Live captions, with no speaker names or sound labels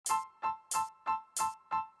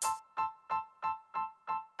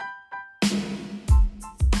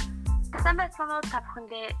Сайн байцгаана уу та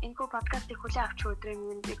бүхэндээ энэхүү подкастыг хүлээн авч өдрийн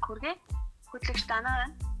мэндийг хүргэе. Хөтлөгч Дана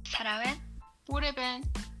байна. Сараа байна. Бүрэ байна.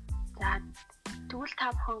 За тэгвэл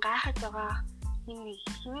та бүхэн гайхаж байгаа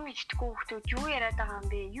хин мэдчихгүй хүмүүс юу яриад байгаа юм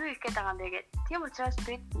бэ? Юу их гээд байгаа юм бэ гэдэг. Тийм учраас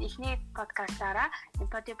бид эхний подкастаараа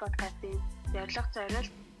Empathy podcast-ийн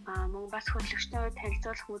зорилт мөн бас хөтлөгчтэй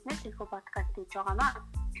танилцуулах үүднээс энэхүү подкаст хийж байгаа маа.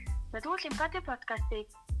 Тэгвэл Empathy podcast-ыг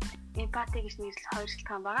Empathy гэж нэрлэх хоёр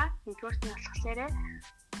шалтгаан байгаа. Нэгдүгээр нь болохоор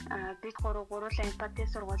бид гурлаа Empathy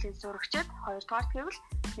сургуулийн сурагчид, хоёрдугаар гэвэл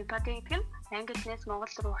Empathy гэдэг нь англи хэлнээс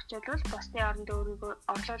монгол руу орчуулвал бусдын оронд өөрийгөө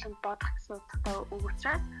орлууланд бодох гэсэн утгатай үг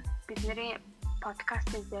учраас бидний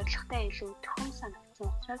подкастын зорилготой илүү төхөн санагдсан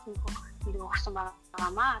учраас энэхүү нэрийг өгсөн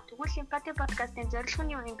байгаамаа. Тэгвэл Empathy podcast-ийн зорилго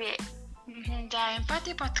нь юу юм бэ? За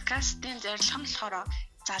Empathy podcast-ийн зорилго нь болохоор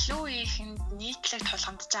залуу үеийнхэнд нийтлэг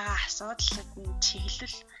тулгамдж байгаа асуудлууд нь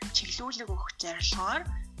чиглүүлэг өгөх зорилгоор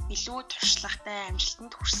илүү туршлагатай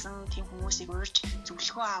амжилтанд хүрсэн тийм хүмүүсийг урьж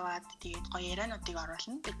зөвлөгөө аваад тэгээд гоё яриануудыг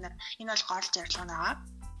оруулна. Бид нар энэ бол гол зорилго байгаа.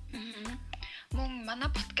 Мөн манай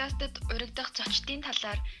подкастэд урагдах зочдын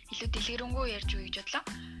талаар илүү дэлгэрэнгүй ярьж өгье гэж бодлоо.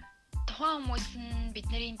 Тухайн хүмүүс нь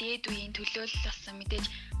бидний дээд үеийн төлөөлөл болсон мэдээж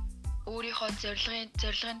өөрийнхөө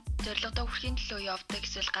зорилгодоо хүрэхин төлөө явдаг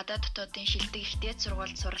эсвэл гадаад дотоодын шилдэг ихтэй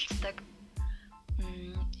сургуульд суралцдаг.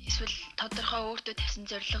 Эсвэл тодорхой өөртөө тавьсан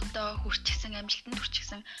зорилгодоо хүрчихсэн амжилтанд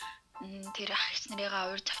хүрчихсэн тэр ах эгч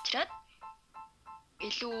нарыгаа урьж авчираад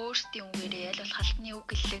илүү өөрсдийн үгээрээ аль болох халтны үг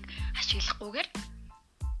гэллэг ашиглахгүйгээр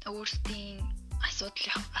өөрсдийн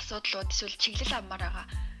асуудлууд эсвэл чиглэл авмаар байгаа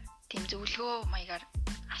тийм зөвлөгөө маягаар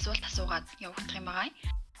асуулт асуугаад явагдах юм байгаа.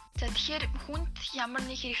 За тэгэхээр хүнд ямар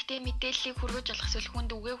нэг хэрэгтэй мэдээллийг хүргэж болох эсвэл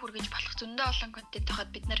хүнд үгээ хүргэж болох зөндөө олон контент байхад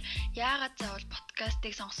бид нар яагаад заавал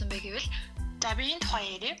подкастыг сонгосон бэ гэвэл за би энэ тухай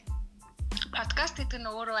ярив. Подкаст гэдэг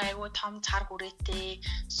нь өөрөө айгүй том цар хүрээтэй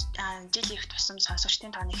жил их тусам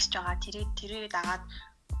сонсогчдын тоо нэгсэж байгаа. Тэрийг дагаад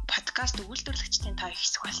подкаст үйлдвэрлэгчдийн тоо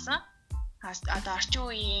ихсэх болсон. Одоо орчин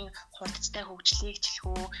үеийн хурдтай хөгжлийг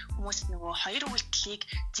чихүү хүмүүс нөгөө хоёр үйлдэлийг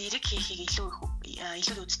зэрэг хийхийг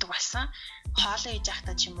илүү үздэг болсон. Хоолоо хийж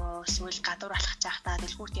байхдаа ч юм уу эсвэл гадуур алхаж байхдаа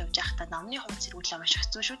дэлгүүрт явж байхдаа номны хувц зэргүүлээ маш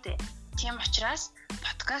хэцүү шүү дээ. Тийм учраас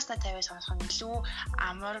подкаста тавиад сонсох нь илүү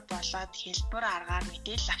амар болоод хэлбэр аргаар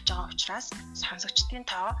мэдээлэл авч байгаа учраас сонсогчдын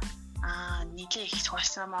тоо нийлээ их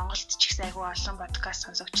болсон. Монголд ч ихсэн айгүй олон подкаст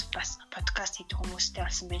сонсогчд бас подкаст хийдэг хүмүүстэй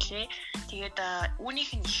болсон байлээ. Тэгээд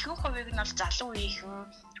үүнийх нь ихэнх хувийг нь бол залуу үеийнхэн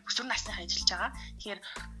өсвөр насныхаа ажиллаж байгаа. Тэгэхээр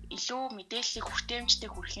илүү мэдээллийг хүртээмжтэй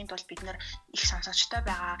хүргэхийн тулд бид нар их сонсогчтой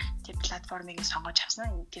байгаа тийм платформыг сонгож авсан.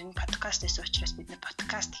 Тэр нь подкаст гэсэн учраас бид нар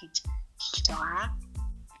подкаст хийж эхэлж байгаа.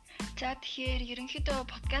 За тэгэхээр ерөнхийдөө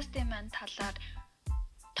подкастын маань талаар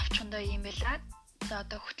товчхондоо юм байлаа. За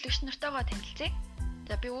одоо хөтлөгч нартайгаа танилцъя.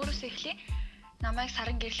 За би өөрөөсөө эхлэе. Намайг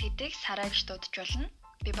Саран гэрэл хийдэг Сараа гэж дуудаж болно.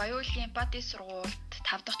 Би Баяуулгийн Empathy сургуульд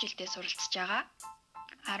 5 дахь жилдээ суралцж байгаа.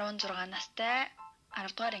 16 настай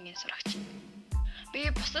 10 дугаар ангийн сурагч. Би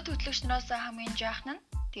бусад хөтлөгч нараас хамгийн жаахан нь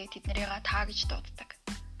тэгээд тэд нарыгаа та гэж дууддаг.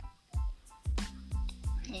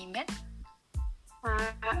 Ийм байна.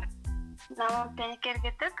 Намайг Бэнкер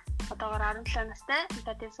гэдэг. Одоогоор 17 настай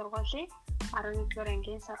Empathy сургуулийн 11-р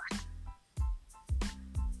ангийн сурагч.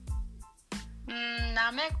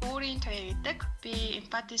 Намайг Бүрийн Тоё гэдэг. Би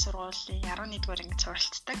Empathy сургуулийн 11-р ангид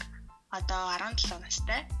суралцдаг. Одоо 17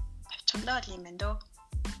 настай. Товчхондоо л юм байна дөө.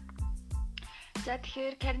 За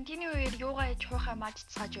тэгэхээр карантины үеэр юугаа хийж хуйхаа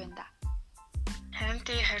маажцгааж байна да. Харин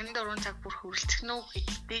 24 цаг бүр хүрэлцэх нүг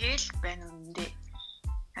гэдэгтэйгээл байна үнэндээ.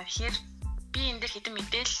 Тэгэхээр би энэ дээр хэдэн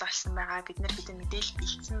мэдээлэл олсон байгаа. Бид нар хэдэн мэдээлэл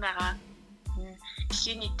бэлдсэн байгаа.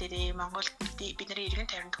 Эхний дээрээ Монголд бидний иргэн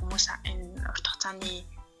тойронд хүмүүс энэ урт хугацааны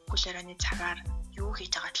үйл ярианы цагаар юу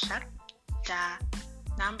хийж байгаа талаар. За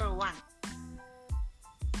number 1.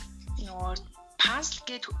 Нөгөө puzzle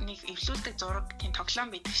гэдэг нэг эвлүүлдэг зураг тийм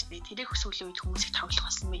тоглоом байдаг шүү дээ. Тэрийг өсвөлийн үед хүмүүс их тоглох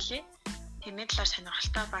болсон мэлээ. Тэрний талаар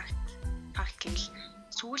сонирхолтой факт гэвэл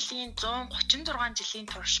сүүлийн 136 жилийн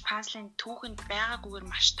турш puzzle-ийн түүхэнд байгаагүйгээр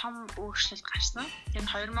маш том өөрчлөлт гарсан. Тэр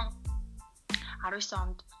нь 2019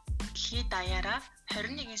 онд дэлхийд даяараа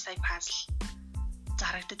 21 сая puzzle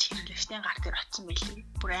зарагдаж хэрэглэгчдийн гар дээр очсон байлээ.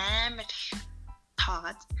 Бүр амар их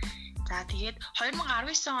таагаад. За тэгээд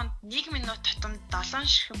 2019 онд 1 минут тутамд 7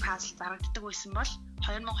 ширхэг puzzle зарагддаг байсан бол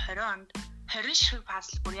 2020 онд 20 ширхэг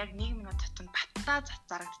puzzle бүр яг 1 минут тутамд баттаа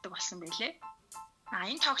зарагддаг болсон байлээ.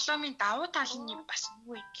 Энэ тоглоомын давуу тал нь бас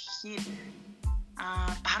юу вэ гэхээр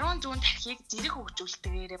баруун зүүн тархийг зэрэг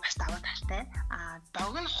хөгжүүлэлтгээрээ бас даваа талтай.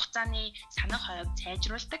 Богино хугацааны санаа хойг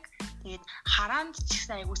сайжруулдаг. Тэгээд хараанд ч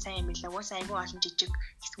гэсэн айгуу сайн юм билээ. Уусаа айгуу олон жижиг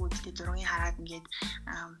хэсгүүдтэй зургийг хараад ингээд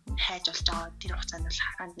хайж болж байгаа. Тэр хугацаанд бол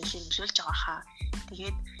хараанд нэлээд нөлөөлж байгаа хаа.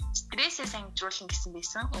 Тэгээд стрессээ сангижруулна гэсэн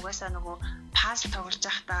байсан. Угаасаа нөгөө пазл тоглож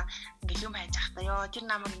байхдаа ингээд юм хайж байхдаа ёо тэр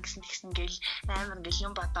намайг ингэсэн гэл амар ингээд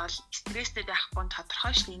юм бодоол стресстэй байхгүй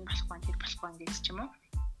тодорхой шүү дээ. Энэ болохгүй тэр болохгүй гэж ч юм уу.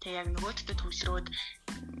 Тэгээ яг нөгөөдөлтөд төвлөрөөд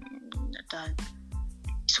одоо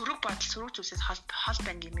сөрөг зүйлсээс хол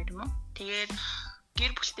байна гэмээр юм уу. Тэгээд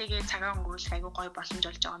гэр бүлтэйгээ цагаан өнгөрүүлэх айгүй гоё боломж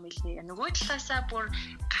олж байгаа мэлээ. Нөгөө талаасаа бүр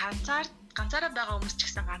ганцаараа байгаа хүмүүс ч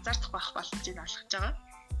гэсэн ганцаардах байх боломжийг олгож байгаа.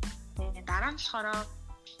 Тэгээд дараа нь болохоор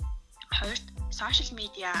хоёрт сошиал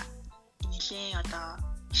медиа нэлээд одоо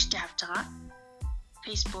ирчээ авч байгаа.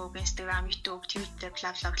 Facebook, Instagram, YouTube, Twitter,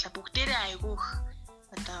 bla бүгдээрээ айгүй их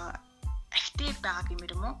одоо актив байгаа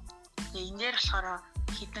гэмээр юм уу. Тэгээ энэ дээр болохоор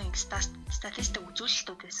хэдэн статистик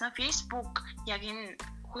үзүүлэлтүүд байсан. Facebook яг энэ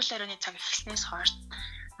хөл хорионы цаг эхэлснээс хойш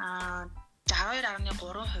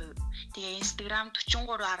 62.3%, тэгээ Instagram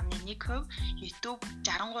 43.1%, YouTube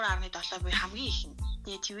 63.7% хамгийн их нь.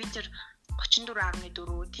 Тэгээ Twitter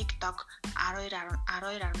 34.4, TikTok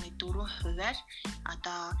 12.4%-аар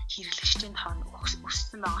одоо хэрэглэгчдийн тоон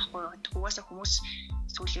өссөн байгаа хгүй. Угаасаа хүмүүс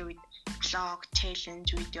сүүлийн үед блог, челленж,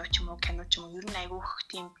 видео ч юм уу, кино ч юм уу ер нь айгүйх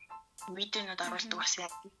тийм видеонууд оруулдаг бас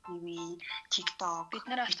яг TV, TikTok бид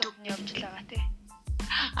нар YouTube-ны явж байгаа тий.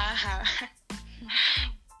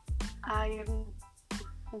 Ер нь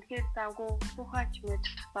үнхээр завгүй бүхаач мэд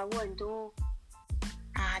завгүй эндөө.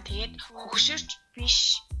 Тэгээд хөгшөрч биш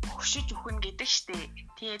хөгшөж өхөн гэдэг штэ.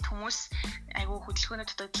 Тэгээд хүмүүс айгүй хөдөлгөөний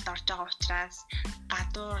дотоодд орж байгаа учраас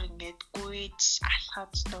гадуур ингээд гүйж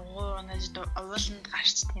алхаж дугуйнаж ууланд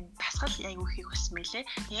гарч тийм дасгал айгүй хийх болсон мэлээ.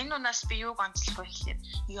 Энэ унаас би юуг онцлох вэ гэхээр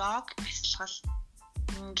йог бясалгал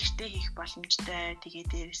гэртээ хийх боломжтой. Тэгээд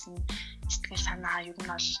дээрэс нь сэтгэл санаа ер нь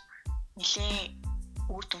бол нэлээ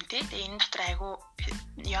үр дүнтэй. Тэгээ энэ дотор айгүй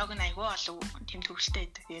йог нь айгүй олон тэм төвлөлтэй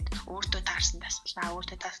байдаг. Тэгээд өөртөө таарсан дасгалаа,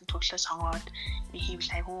 өөртөө таарсан төрлөө сонгоод би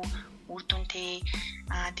хийвэл айгүй үр дүнтэй.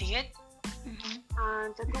 Тэгээд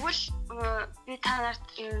тэгвэл би та нарт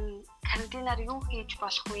карантинаар юу хийж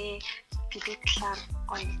болох вэ гэдэг талаар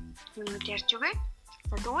гоё юмуд ярьж өгье.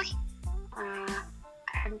 Тэгвэл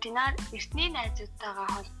карантинаар эртний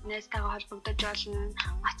найзтайгаа холбогдож болно,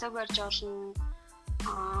 ацаг барьж болно.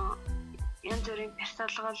 Янз бүрийн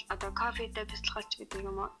бясалгал одоо кофетэй бясалгалч гэдэг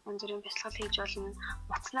юм уу. Янз бүрийн бясалгал хийж болно.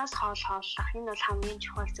 Утаснаас хооллох энэ бол хамгийн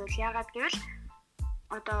чухал зүйл. Яагаад гэвэл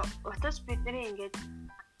одоо утас бидний ингээд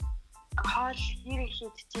хоол хэрэг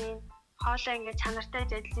хийдэж, хоолоо ингээд чанартай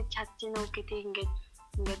ажиллаж чадчихна уу гэдгийг ингээд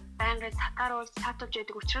байнгын сатуулж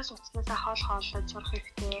яадаг учраас утаснаас хооллож сурах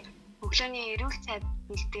хэрэгтэй. Өглөөний эрүүл цай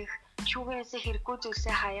бэлдэх, шүүгээс хэрэггүй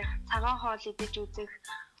зүйлсээ хаях, цагаан хоол идэж үзэх,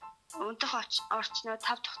 өнтөх орчноо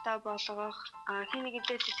тав тухтай болгох, хин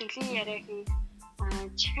нэгэлээ сэтгэлийн яриа хийх,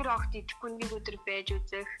 чихэр огт идэхгүй нэг өдөр байж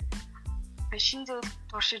үзэх, шин зүйл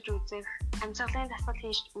туршиж үзэх, амьсгалын дасгал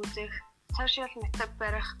хийж үзэх, сошиал метод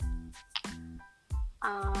барих,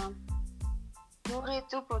 нүрээ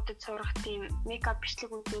зөв бодож сурах тийм мейкап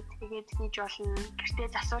бичлэг үзээд тэгээд хийж болно, гэртээ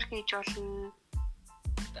засвар хийж болно.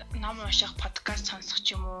 Ном унших, подкаст сонсох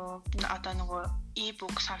ч юм уу, одоо нөгөө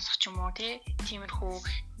e-book сонсох ч юм уу, тиймэрхүү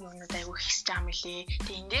юмнууд айгүй ихсэж байгаа мөлий.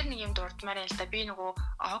 Тэгээ энэ дээр нэг юм дурдмаар байл да. Би нөгөө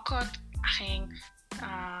Окод ахын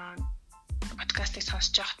подкастыг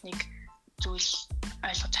сонсож байхад нэг зүйл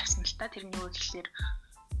ойлгож авсан л та. Тэр нь юу гэхээр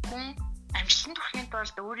хүн амжилтанд хүрэхин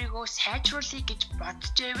тулд өөрийгөө сайжруулъя гэж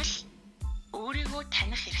бодож байвал өөрийгөө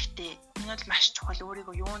таних хэрэгтэй. Энэ бол маш чухал.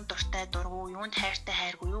 Өөрийгөө юунд дуртай дургу, юунд хайртай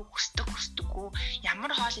хайргүй, юу хүсдэггүй,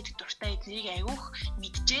 ямар хоол идэх дуртай эднийг айгүйх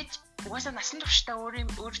мэдчихээд угаасаа насан туршдаа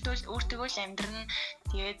өөртөө л амьдрна.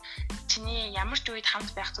 Тэгээд чиний ямар ч үед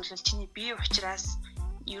хамт байх зүйл бол чиний бие ухраас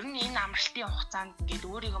ер нь энэ амралтын хугацаанд ингээд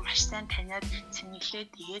өөрийгөө маш сайн таниад цэнэглээд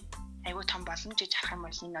тэгээд айгүй том боломж гэж харах юм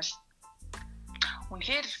бол энэ бол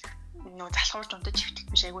үнэхээр нөө залхуурч унтаж хөвтөх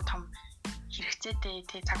биш айгүй том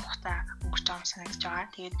хэрэгцээтэй цаг хугацаа өнгөрч байгаа юм санагдаж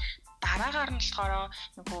байгаа. Тэгээд дараагаар нь болохоор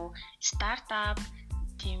нөгөө стартап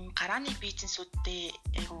тийм гарааны бизнесүүдтэй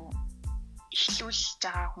айгүй эхлүүлж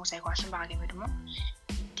байгаа хүмүүс айгүй олон байгаа гэмээр юм уу?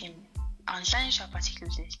 Тийм онлайн шопоос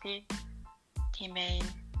эхлүүлээл тийм ээ.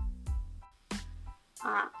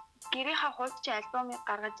 Гэрийнхаа хувьд чи альбомыг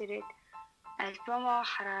гаргаж ирээд альбомоо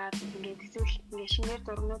хараад ингээд эсвэл ингээд шинээр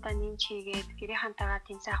дургнуудаа нэмж хийгээд гэрийнхантайгаа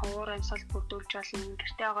тийм сайхан уур амьсгал бүрдүүлж болно.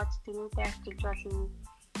 Гэртээ байгаа цэцгнүүдээ авчилж болно.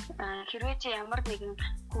 Хэрвээ чи ямар нэгэн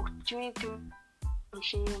хөгжмийн төв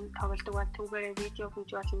шиг юм тоглодог бол түүгээрээ видео хийж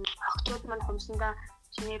болно. Огтуд маань хумсандаа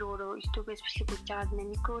чинээр өөрөө YouTube-ээс бичлэг үзэж байгаад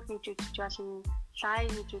маникюр хийж үзэж болно, лайв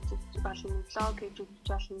хийж үзэж болно, влог хийж үзэж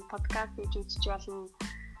болно, подкаст хийж үзэж болно.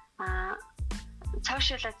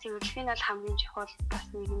 Сошиалаа цэвэрлэх нь бол хамгийн чухал бас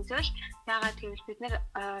нэгэн зүйл. Яагаад гэвэл бид нэр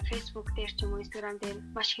Facebook дээр ч юм уу Instagram дээр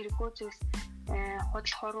маш хэрэггүй зүйлс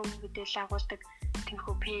худал хуурмаг мэдээлэл агуулдаг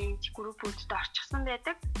тэнхүү пэйж, группүүдд орчихсон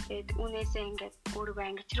байдаг. Тэгээд үүнээсээ ингээд өөрийгөө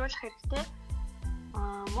ангижруулах хэрэгтэй.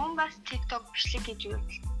 Мөн бас TikTok бичлэг хийж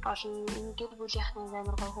болно. Энэ гэр бүлийнхээ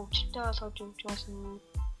амар гой хөгжилтэй болгож өгч болно.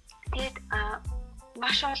 Тэгээд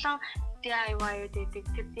маш олон DIY-ууд гэдэг.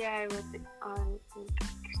 Тэр DIY-ууд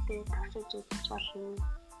гэртээ тавьж үзэж болно.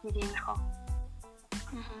 Нэг юм хаа.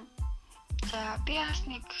 За би бас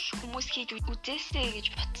нэг хүмүүс хийж үзээсэй гэж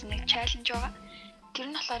бодсон нэг чаленж байгаа. Тэр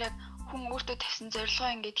нь болохоор яг хүн өөртөө тавьсан зорилгоо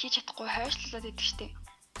ингээд хийж чадахгүй хойшлуулад байдаг штеп.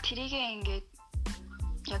 Тэрийгээ ингээд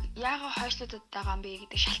яг яагаад хойшлуулад байгаа юм бэ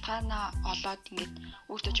гэдэг шалтгаанаа олоод ингээд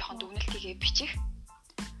өөртөө жоохон дүгнэлт хийгээ бичих.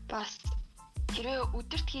 Бас хэрвээ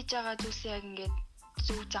өдөрт хийж байгаа зүйлсээ яг ингээд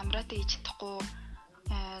зөв замраатай хийж чадахгүй,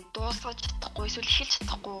 дуусгаж чадахгүй, эсвэл эхэлж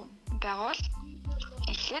чадахгүй байвал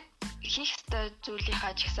эхлээд хийх ёстой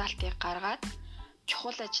зүйлийнхаа жагсаалтыг гаргаад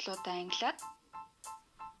чухал ажлуудаа ангилаад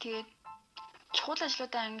тэгээд чухал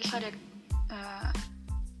ажлуудаа ангилахаар яг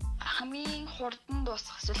хамгийн хурдан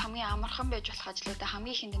дуусгах эсвэл хамгийн амархан байж болох ажлуудаа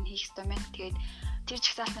хамгийн ихэнд нь хийх ёстой байна. Тэгээд тэр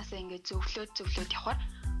жагсаалтнасаа ингээд зөвлөөд явахаар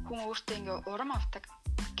хүн өөртөө ингээд урам авдаг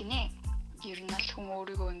гинэ. Ер нь л хүн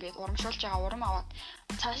өөрийгөө ингээд урамшуулж байгаа урам аваад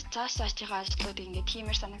цаашдынхаа ажлуудыг ингээд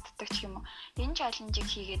тиймэр санагддаг ч юм уу. Энэ чаленжийг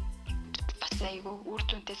хийгээд бас айгүй үр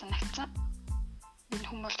дүнтэй санагдсан. Энэ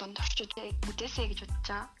хүн бол донд орчиж үдээсэй гэж бодож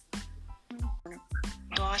байгаа.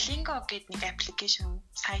 Duolingo гэдэг нэг аппликейшн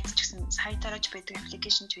сайт ч гэсэн сайтаараа ч байдаг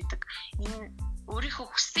аппликейшн ч байдаг. Энэ өөрийнхөө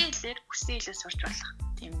хүссэн хэлээр сурч болох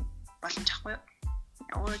тийм боломж ахгүй юу?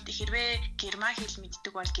 Өөрөөр хэрвээ герман хэл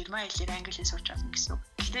мэддэг бол герман хэлээр англи хэл сурч болно гэсэн үг.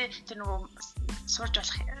 Гэхдээ тэр нөгөө сурч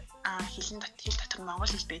болох хэл дотор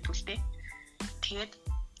монгол хэл байдгүй л дээ. Тэгээд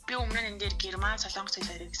би өмнө нь энэ дээр герман солонгос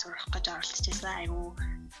хэлээр сурах гэж оролцчихсан. Айгүй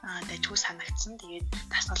дайггүй санагдсан. Тэгээд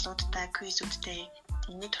дасгалуудтай, квизүүдтэй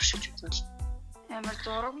энийг туршиж үзвэл амар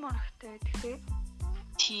зураг мөрхтэй тэгэхээр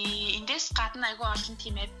эндээс гадна айгүй олон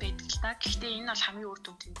тийм app байдаг л та. Гэхдээ энэ бол хамгийн үр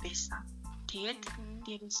дүнтэй байсан. Тэгээд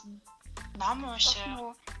дээрээс нь ном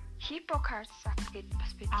уншаа. Hippocards app гэдэг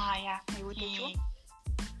бас байдаг. Яа. Юу гэж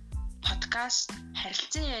подкаст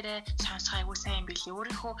харилцан яриа сонсох айгүй сайн билий.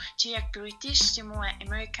 Өөрийнхөө чи яг British ч юм уу,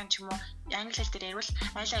 American ч юм уу, англи хэл дээр ярил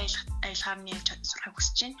аялахаар нэрж сурахыг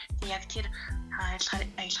хүсэж байна. Тэг яг тэр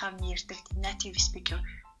аялахаар нэрдэг native speaker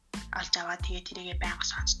олж аваад тэгээд тэрийгээ байнга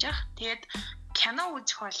сонсож явах. Тэгээд кино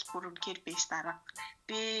үзэх бол бүр үнээр бэс дарга.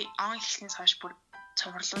 Би он хэлснээс хойш бүр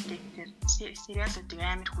цувралуудыг тэр сериалуудыг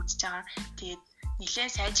амар үзэж байгаа. Тэгээд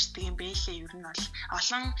нэлээд сайжирдаг юм бэлээ. Ер нь бол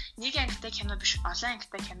олон нэг ангитай кино биш, олон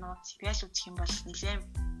ангитай кино, сериал үзэх юм бол нэлээд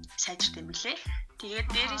сайжирдаг юм билээ. Тэгээд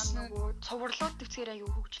дээрэс нь цувралууд төвцгээр аюу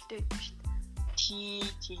хөгжилтэй байдаг шүү дээ.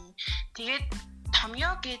 Тийм. Тэгээд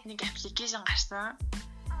Tomyo гэдэг нэг аппликейшн гарсан.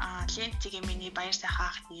 Лентигийн миний баяр сайхан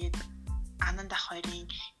ах тэгээд Ананд ах хоёрын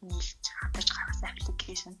нийлж хамтарч гаргасан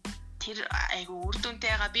аппликейшн. Тэр айгу үр дүнтэй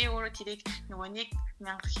байгаа. Би өөрөө тэрийг нөгөө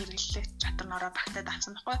 1000 хэрэглэх чатарнаараа багтаад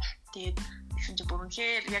авсан байхгүй. Тэгээд тэгсэн чинь бүр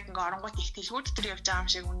үнэхээр яг ингээ оронгууд их дэлгүүр дотор явж байгаа юм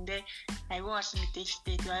шиг үндэ айгу болсон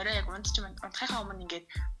мэдээлэлтэй. Тэгээд орой яг унтахынхаа өмнө ингээд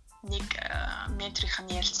нэг менторийн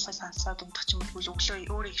ярилцлага сонсоод унтах юм бол өглөө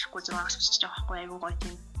өөрөө ирэхгүй 6-аас усчих жоохгүй айгу гоё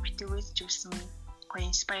тийм мотивэйж julсан гоё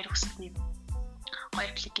инспайр хүсдэг гоё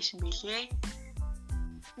аппликейшн билээ.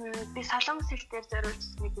 Би солонгос хэл дээр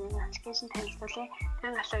зориулсан нэг аппликейшн танилцуулъя. Тэр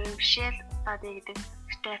нь болохоор Michelle Study гэдэг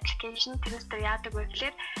аппликейшн. Тэрнээс тэр яадаг вэ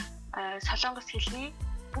гэхээр солонгос хэлний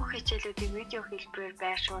бүх хичээлүүдийг видео хэлбэрээр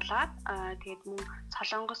байршуулад тэгээд мөн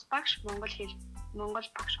солонгос багш, монгол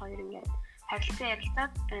багш хоёр ингээд харилцан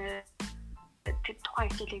ярилцаад тэр тухайн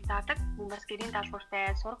хичээлийг заадаг. Мөн бас гэрийн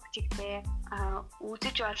даалгавартай, сурах бичигтэй,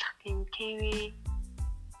 үзэж болох тийм ТV,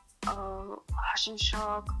 хошин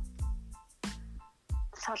шог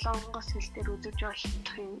солонгос хэл дээр үзэж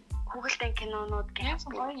болох юм хүүхэлдэйн кинонууд гэж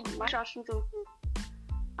маш олон зүйл.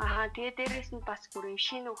 Тэгээд дээрээс нь бас бүр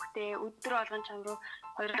шинэ үхтэй өдөр болгон чам руу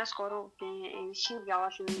 2-3 үеийн шинэ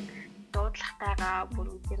явуулна дуудлагатайгаа бүр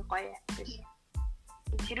үнээр гоё аппликейшн.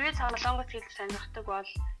 Хэрвээ солонгос хэл сонирхдаг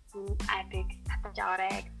бол энэ апыг татаж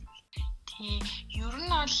аваарай. Тийм. Ер нь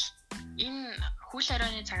бол энэ хөл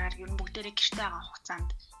хорионы цагаар ер нь бүгдээрээ гэртээ байгаа хугацаанд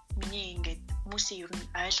миний ингээд хүмүүсийн ер нь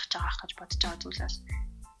ойлгож байгаа гэж бодож байгаа зүйл бол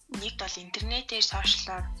нэгд бол интернетээр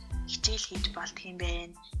сошиалаар хичээл хийж болдго юм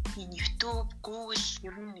байна. Энэ YouTube, Google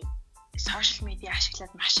ер нь сошиал медиа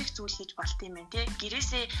ашиглаад маш их зүйл хийж болд юм байна тий.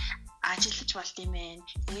 Гэрээсээ ажиллаж болд юм байна.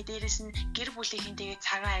 Тэгээ дээрэс нь гэр бүлийнхэнтэйгээ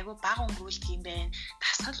цагаа айгүй бага өнгөрүүлдэг юм байна.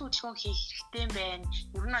 Дасгал хөдөлгөөн хийх хэрэгтэй юм байна.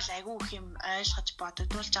 Ер нь бол айгүй их юм ойлгож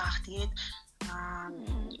бодогдуулж байгаах. Тэгээд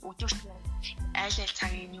өдөртөө айл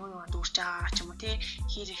цагийг юу дүүрж байгаа ч юм уу тий.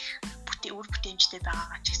 Хэр их үр бүтээмжтэй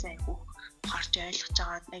байгаагаа ч гэсэн айгүй харж ойлгож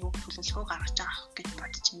байгаа. Айгүй төлөвлөгөө гаргаж байгаа гэж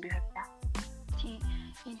бодож юм би хувьдаа. Тийм.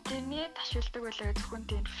 Интернет ашигладаг байлаа зөвхөн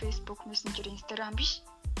тийм Facebook, Messenger, Instagram биш.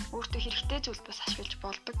 Өөртөө хэрэгтэй зүйл бас ашиглаж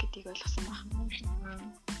болдог гэдгийг ойлгосон байна.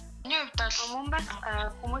 Миний хувьд бол мөн бас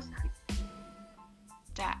хүмүүс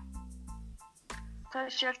за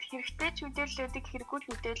social хэрэгтэй ч мэдээлэлтэй, хэрэггүй ч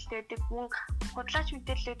мэдээлэлтэй, мөн худлаач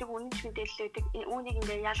мэдээлэлтэй, үнэнч мэдээлэлтэй үүнийг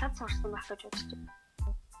ингээ ялгаж сурсан байх гэж бодож байна.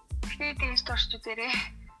 Тэгэхээр тэгж турш үзээрэй.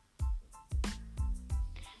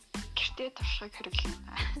 Гэртээ туршихыг хэрэглэнэ.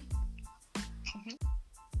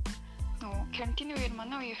 Нөө карантины үеэр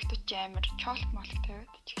манай үеийн хүмүүс амар чолк молк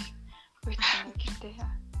тавиад ичээ. Хөөцөн гэртээ.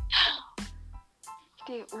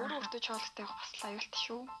 Гэтэ өөрөө өөртөө чолктай байх бас аюултай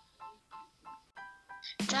шүү.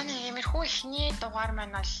 За нэг иймэрхүү ихний дугаар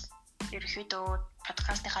маань бол ерөөхдөө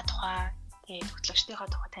подкастынхаа тухай тэгээд хөтлөгчдийнхаа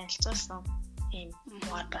тухай танилцуулсан ийм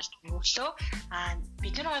дугаар болж өглөө.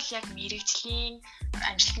 Бид нар бол яг мэрэгжлийн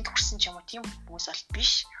амжилтанд хүрсэн ч юм уу тийм хүмүүс бол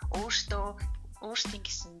биш. Өөрсдийн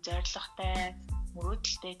гэсэн зорилготой,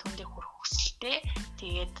 мөрөөдөлтэй, түндээ хүрэх хүсэлтэй.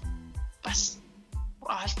 Тэгээд бас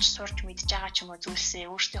олж сурч мэдж байгаа ч юм уу зүйлсээ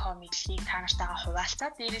өөрсдийнхөө мэдлэгийг та нартайгаа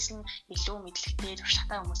хуваалцаад дээрэс нь илүү мэдлэгтэй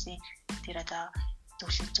туршлагатай хүмүүсийн тэр одоо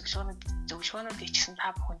зөвлөгөөнүүдийг ч гэсэн та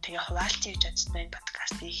бүхэнтэйгээ хуваалцъя гэж бодсон энэ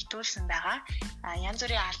подкастыг хитүүлсэн байгаа. Янз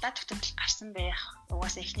бүрийн алдаа тутамдал гарсан байх.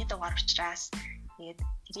 Угаасаа эхний дугаар учраас тэгээд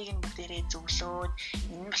тэрийг нь бүгдээрээ зөвлөөд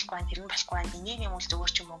энэ нь болохгүй, тэр нь болохгүй, энийг нэмэл зөвөр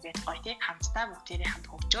ч юм уу гэдээ гоё тий хамтдаа бүгдээрээ хамт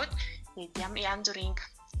хөгжөөд тэгээд янз бүрийн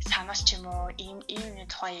санаал ч юм уу ийм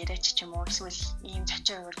тухай яриач ч юм уу эсвэл ийм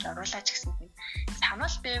зочин өгөрж оруулаач гэсэн тийм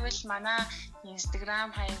санаал байвал манай Instagram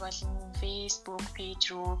хаяг болон Facebook page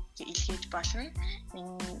руу илгээж болно.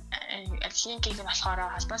 Энэ линкийг нь болохоор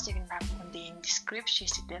холбоосыг нь та бүхэндээ энэ description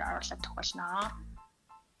дээр оруулаад тохиолно.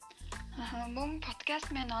 Мөн подкаст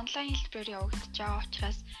маань онлайн хэлбэрээр явагдаж байгаа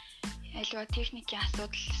учраас аливаа техникийн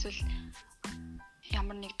асуудал эсвэл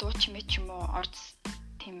ямар нэг дуу чимээ ч юм уу орц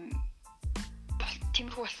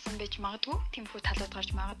тиймэрхүү болсон байж магадгүй, тиймэрхүү талууд гарч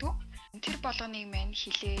магадгүй. Тэр болгоныг маань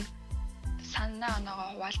хилээд санаа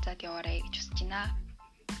оноогоо хуваалцаад яваарай гэж хүсэж байна.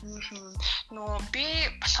 Би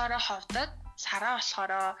болохоор ховдод, Сараа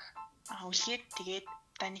болохоор үлгээд тэгээд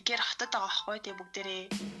Даникер хотод байгаа байхгүй. Тэгээд бүгдээрээ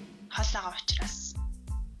хол байгаа учраас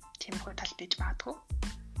тиймэрхүү тал бийж магадгүй.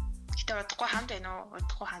 Гэтэ удахгүй хамт байна уу?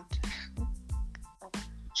 Удахгүй хамт.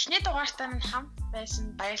 Эхний дугаартаа минь хамт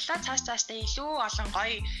байсан. Баярлалаа. Цаашдаа илүү олон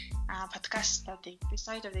гоё подкастуудыг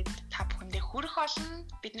эпизодуудыг та бүхэндээ хүрэх болно.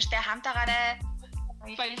 Бид нартай хамтаагаарай.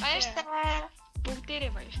 Баярлалаа.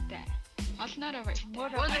 Бүгдээрээ баяртай. Олноороо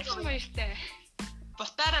баяртай. Баяртай.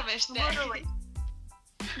 Бутаараа баяртай.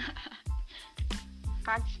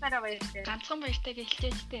 Ганцаараа баяртай. Ганцхан баяртай гэж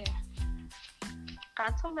хэлжээж тээ.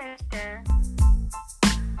 Ганцхан баяртай.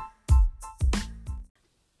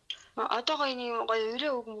 Одоо гоё нэг гоё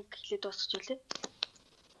өрөө үг хэлээд дуусч үлээ.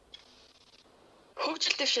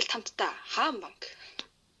 Хөгжил дэвшил тамттай хаан банк.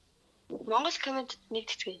 Монгол коммент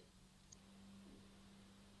нэгтгэцгээе.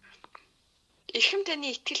 Эрхэм таны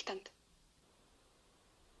итгэл танд.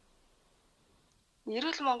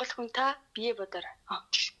 Эрүүл Монгол хүн та бие бодорой.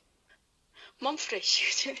 Mom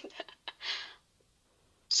fresh.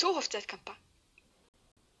 Сүү хувцас компани.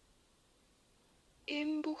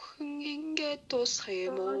 Эм бүхэн ингээд дуусах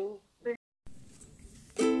юм уу?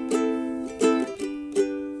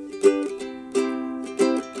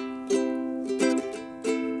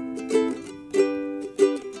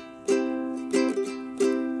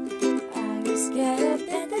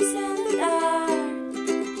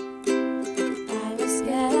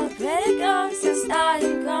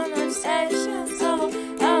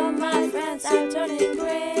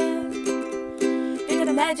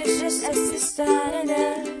 Magic's just as the start in a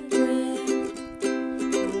dream.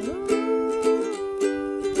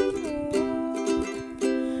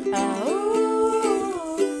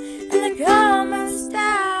 Oh, and the common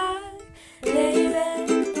star, baby.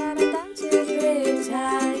 And I down to the grave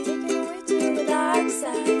tide, taking away to the dark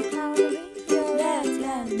side. How do we feel that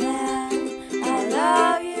time now? I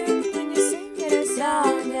love you when you sing it a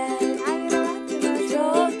song, and I get around to my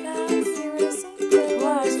joke, cause you were saying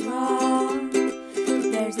what's wrong.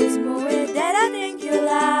 There's this movie that I think you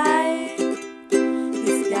like.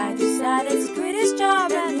 This guy decided to quit his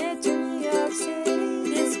job and head to New York City.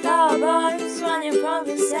 This cowboy's running from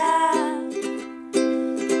his house.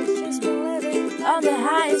 He's been living on the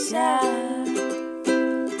highest child.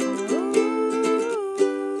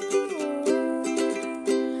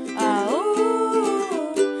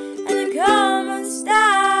 And the common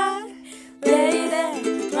star, lady,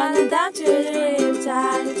 running down to the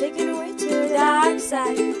riptide, taking away to the dark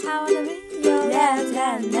side. I wanna be your left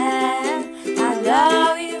hand man. I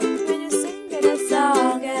love you when you sing that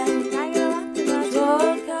song, and I get along with my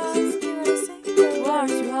throat, 'cause you wanna sing the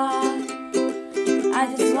words wrong. I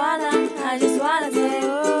just wanna say,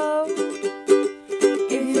 oh,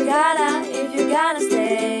 if you gotta stay,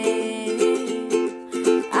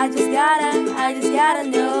 I just gotta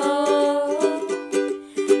know,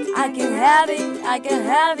 I can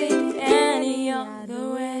have it any other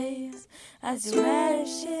ways. I swear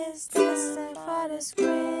she's dancing for the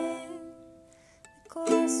screen. The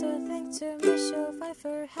closer thing to Michelle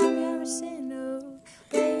Pfeiffer, have you ever seen her,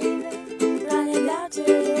 baby? Running down to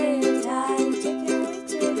the riptide, taking away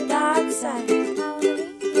to the dark side. I wanna be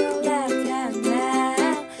your left hand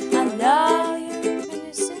man. I love you when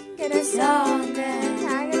you sing it a song, and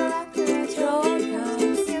I get a lot to my throat,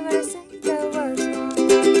 'cause you gotta sing the words wrong.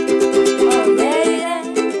 Oh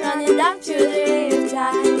lady, running down to the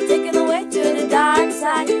riptide, taking away to the dark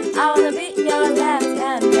side. I wanna be your left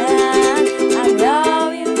hand man. I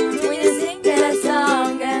love you when you sing that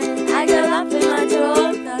song, and I got a lump in my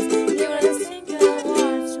throat, 'cause you wanna sing the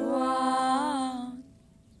words wrong.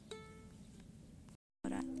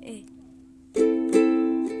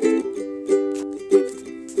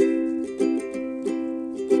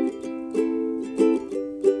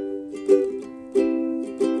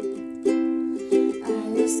 I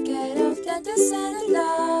was scared of dentists and the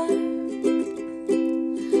law.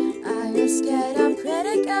 I was scared of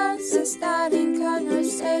criticals and starting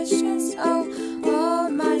conversations. Oh, all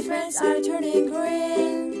my friends are turning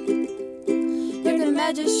green. You're the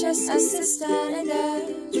magician's assistant in the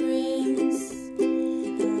dreams.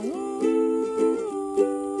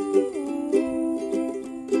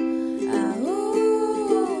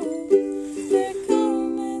 They're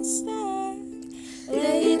coming star,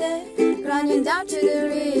 lady, running down to the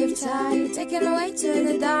riptide, taking away to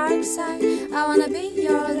the dark side. I wanna be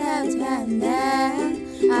your left hand man.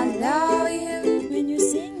 I love you when you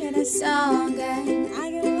sing it a song, and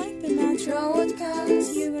I get a lump in my throat, 'cause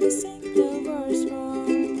you gotta sing the words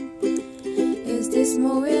wrong. Is this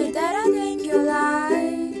movie that I think you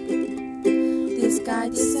like? This guy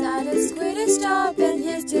decided to quit his job and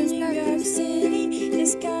he's to New York City.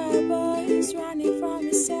 This cowboy is running from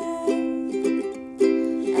himself,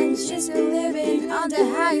 and she's been living on the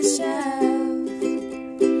highest shelf.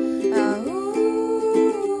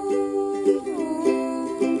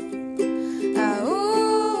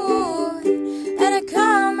 And a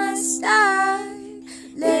common star,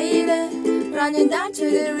 lady, running down to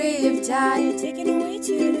the riptide, taking away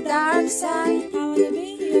to the dark side. I wanna be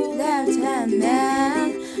your left hand man.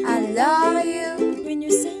 I love you when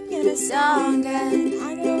you sing it a song, and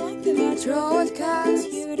I gotta lump in my throat, 'cause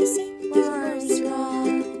you gotta sing words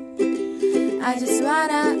wrong. I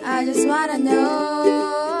just wanna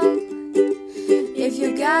know, if you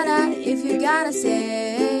gotta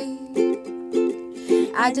say,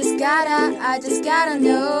 I just gotta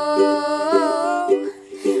know,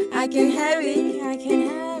 I can have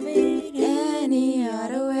it any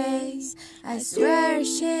other ways. I swear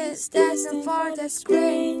she's dancing for the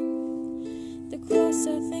screen. The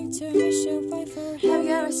closer thing to Michelle Pfeiffer, have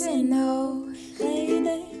you ever seen no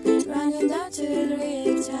lady, running down to the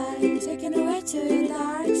riptide, taking away to the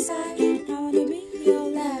dark side. I wanna be your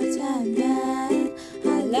left hand man. I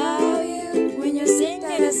love you when you sing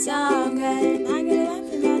that song, and I get a lump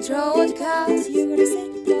in my throat, 'cause you gotta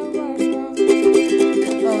sing the words wrong.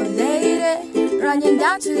 Oh lady, running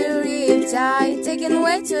down to the riptide, taking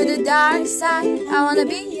away to the dark side. I wanna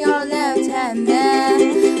be your left hand man.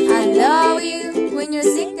 I love you when you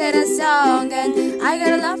sing that song, and I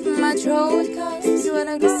got a lump in my throat, 'cause you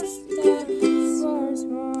wanna go sing the words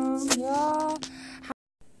wrong. Yeah.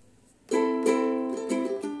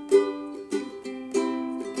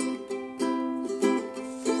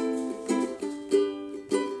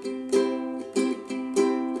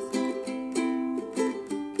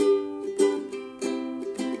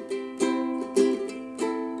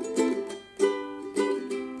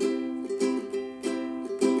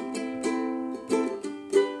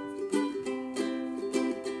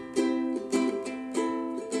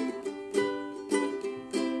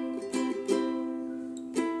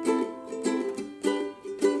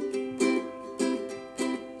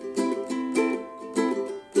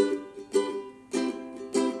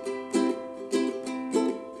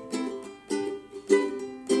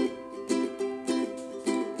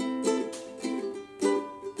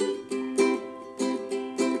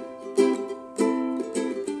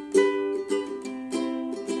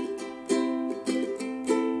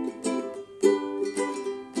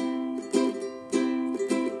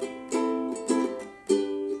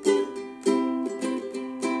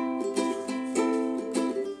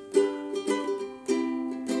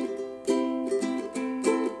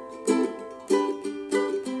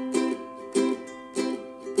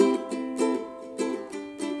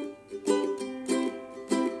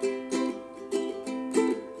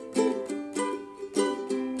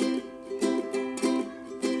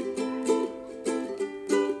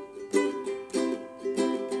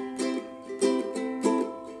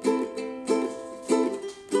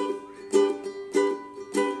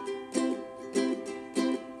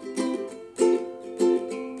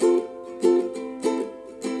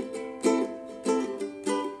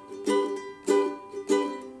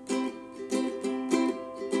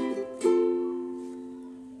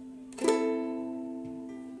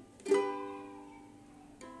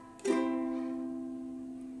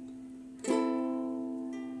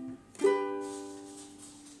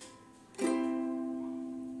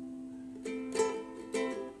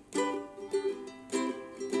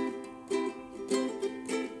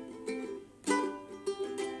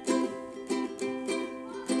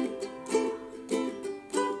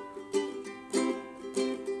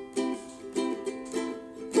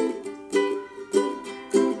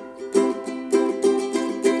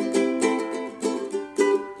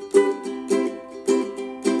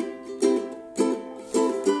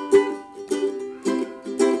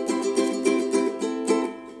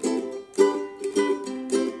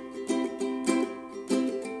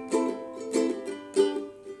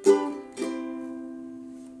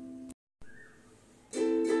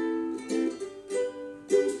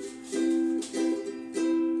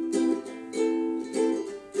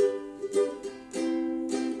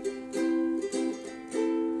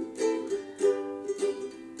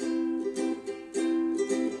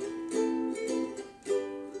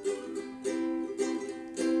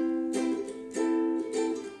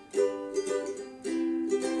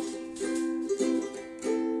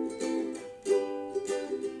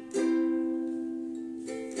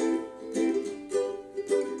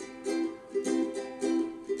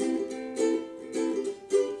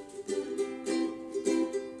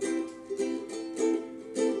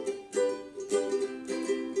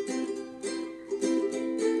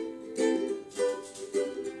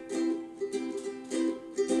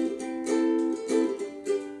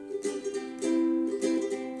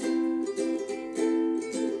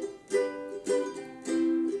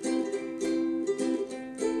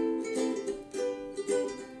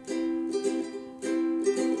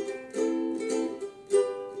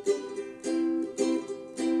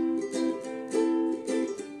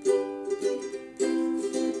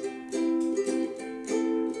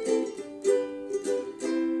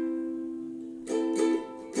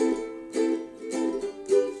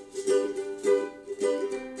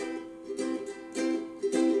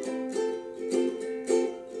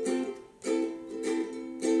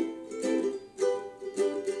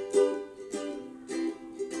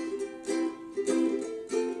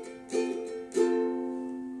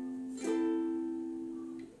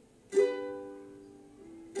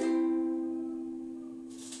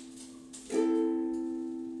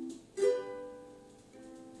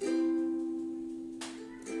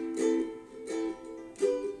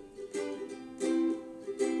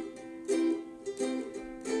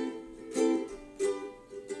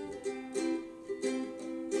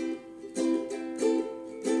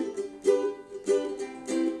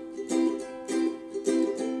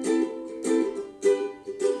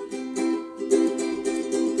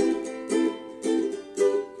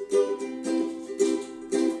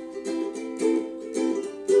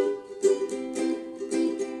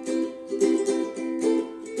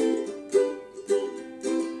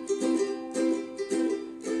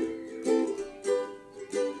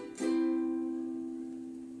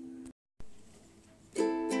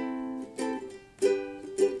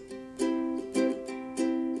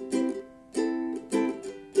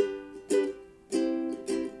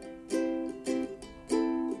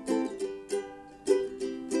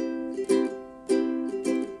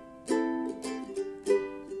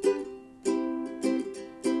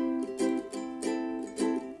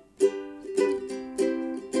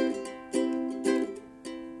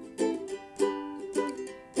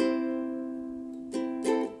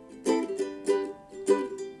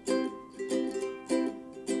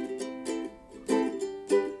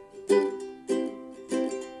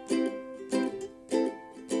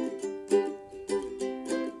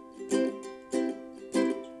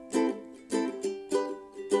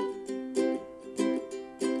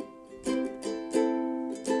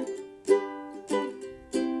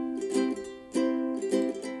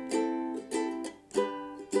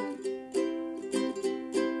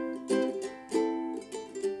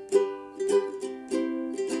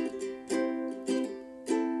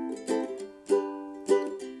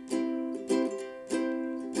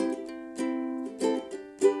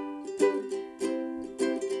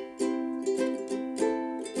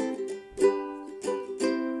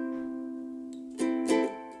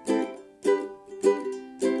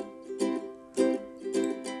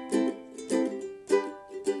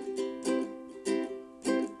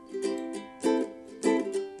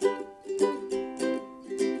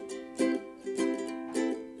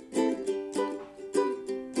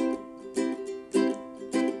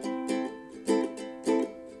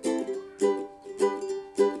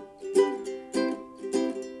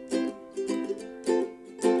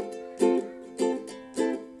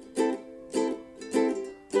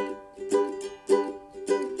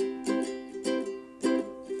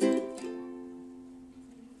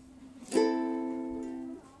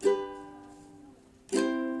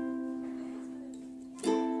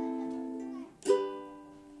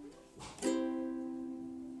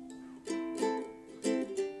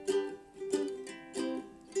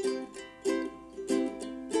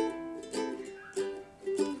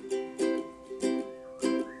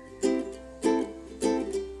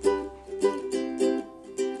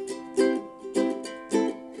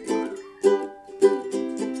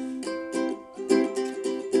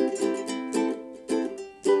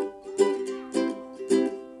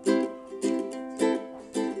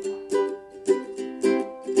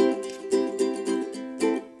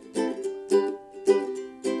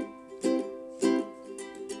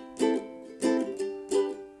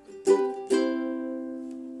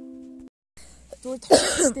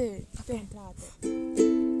 тохиолдолтой контраад.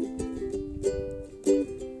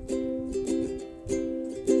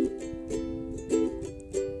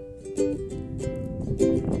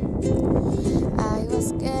 I was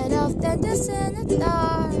scared of dentists in the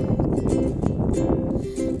dark.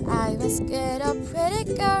 I was scared of pretty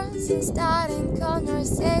girls and starting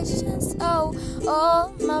conversations. Oh,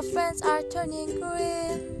 all my friends are turning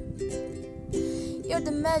green. You're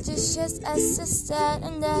the magician's assistant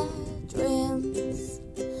in their dreams.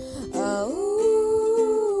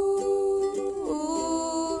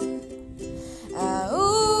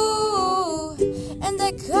 Oh, and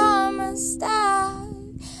they come and start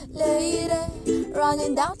later,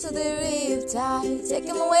 running down to the riptide,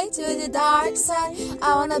 taking my way to the dark side.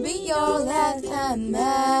 I wanna be your left-hand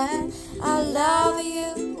man. I love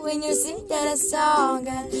you when you sing that song,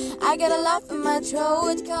 and I get a laugh in my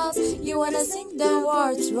throat 'cause you wanna sing the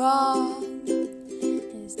words wrong.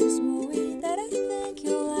 Is this movie that I think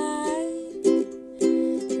you like?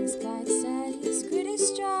 This guy says British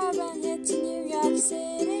job and hit to New York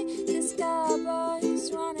City. This cowboy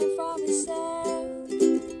is running from himself,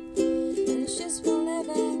 and she's been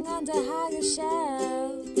living under higher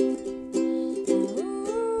shelf.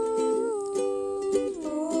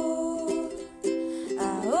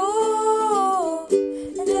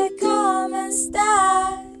 And they come and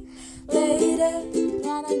start later,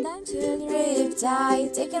 running down to the riptide,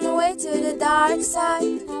 taking away to the dark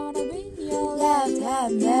side. I wanna be your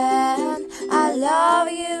left-hand man. I love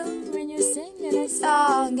you when you sing a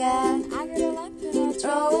song, and I get a lump in my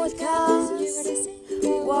throat 'cause you gotta sing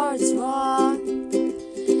the words wrong.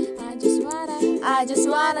 I just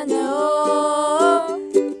wanna know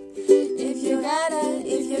if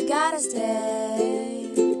you gotta stay.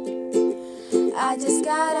 I just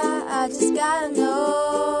gotta know.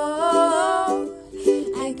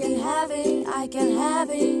 I can have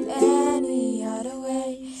it any other way.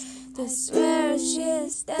 The swear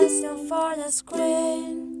she's destined for the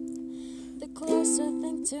screen. The closer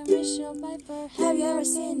thing to Michelle Piper. Have you ever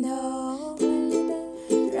seen no?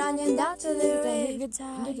 Running down to the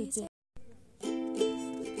riptide.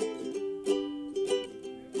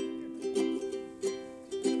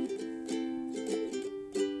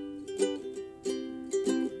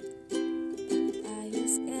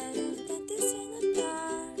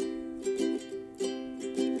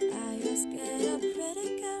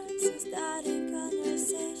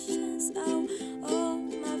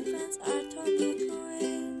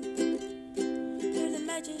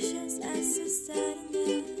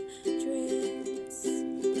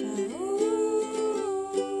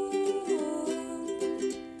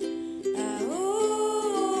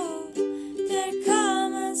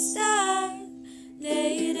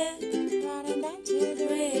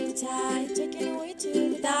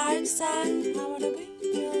 I wanna be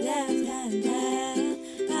your left-hand man.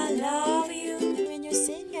 I love you when you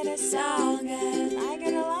sing a song, and I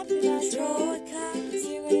get a laugh in my throat 'cause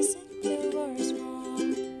you're gonna sing the words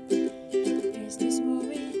wrong. There's this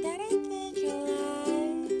movie that I think you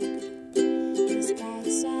like. This guy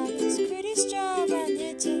is British job and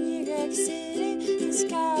it's in New York City. This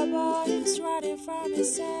cowboy is running from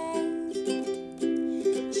himself.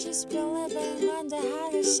 She's been living on the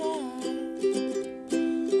higher shelf.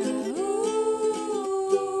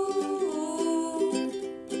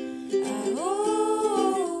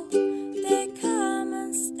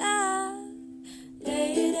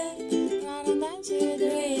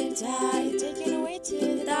 Taking away to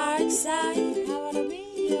the dark side. I wanna be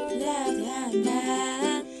your left-hand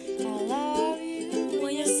man. I love you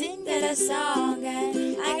when you sing that song,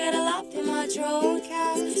 and I got a laugh in my throat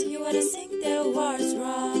 'cause you wanna sing the words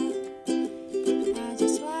wrong. I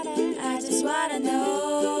just wanna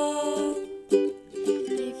know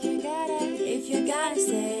if you gotta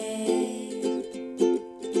stay.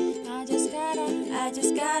 I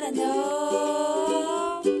just gotta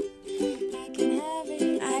know.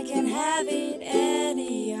 I can have it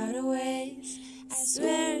any other ways. I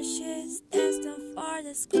swear she's destined for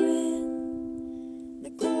the screen.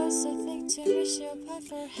 The closer thing to Michelle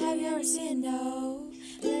Piper. Have you ever seen no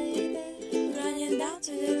lady running down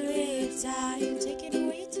to the riptide, taking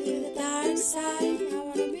away to the dark side? I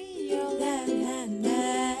wanna be your left-hand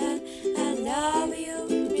man. I love you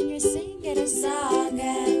when you sing a song,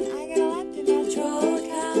 and I get a lump in my throat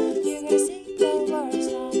 'cause you're gonna sing the words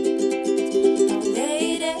wrong.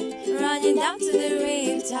 Running down to the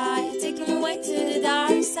riptide, taking me away to the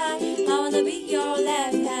dark side. I wanna be your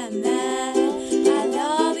left-hand man. I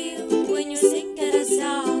love you when you sing a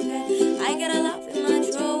song, I gotta love